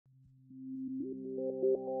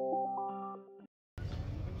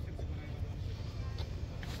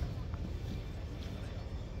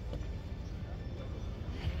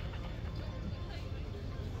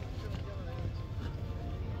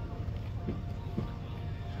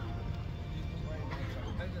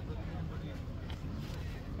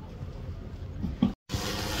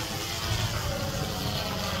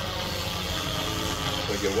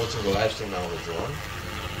you're watching the live stream now on the drone,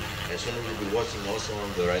 and soon you'll be watching also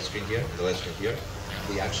on the right screen here, the left screen here,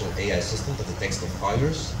 the actual AI system that detects the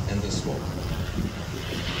fires and the smoke.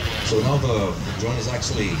 So now the drone is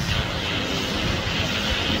actually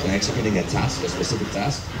executing a task, a specific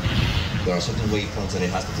task. There are certain waypoints that it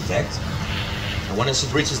has to detect. And once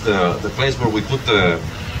it reaches the place where we put the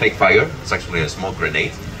fake fire, it's actually a smoke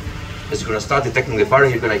grenade, it's going to start detecting the fire.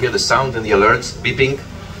 You're going to hear the sound and the alerts beeping,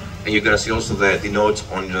 and you're going to see also the notes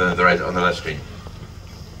on the right, on the left screen.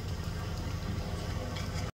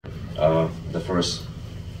 The first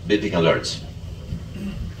beeping alerts.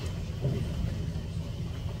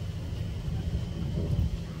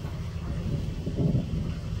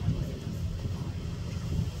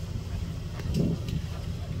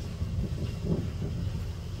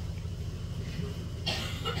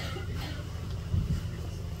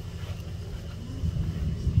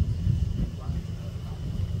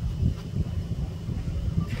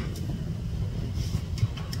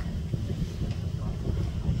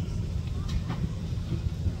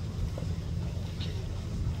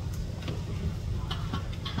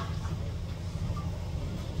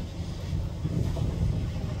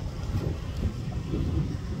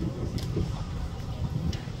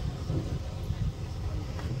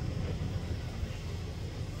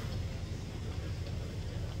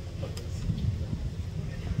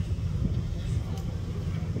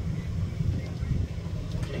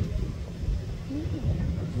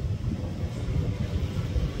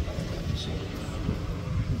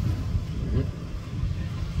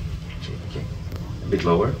 Bit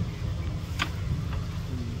lower.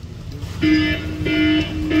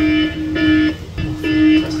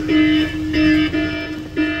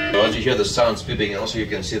 Once you hear the sounds beeping, and also you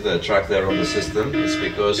can see the track there on the system, it's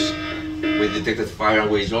because we detected fire and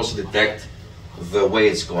we also detect the way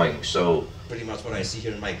it's going. So pretty much what I see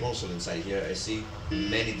here in my console inside here, I see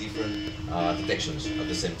many different detections at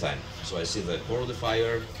the same time. So I see the core of the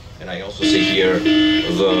fire, and I also see here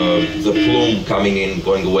the plume coming in,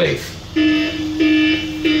 going away.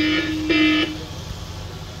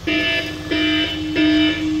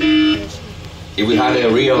 If we had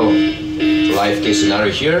a real live case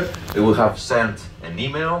scenario here, we would have sent an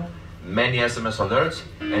email, many SMS alerts,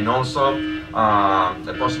 and also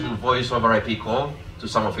a possible voice over IP call to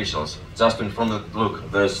some officials, just to inform them,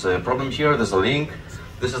 look, there's a problem here, there's a link,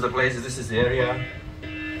 this is the place, this is the area,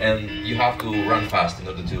 and you have to run fast in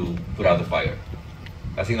order to put out the fire.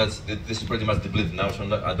 I think this is pretty much depleted now, so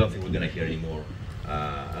I don't think we're going to hear anymore,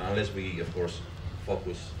 unless we, of course,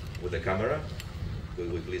 focus with the camera.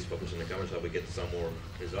 Could we please focus on the camera so we get some more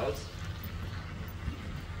results?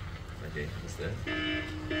 Okay, that's there.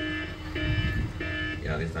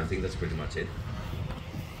 Yeah, I think that's pretty much it.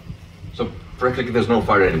 So practically there's no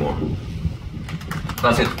fire anymore.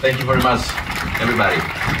 That's it. Thank you very much, everybody.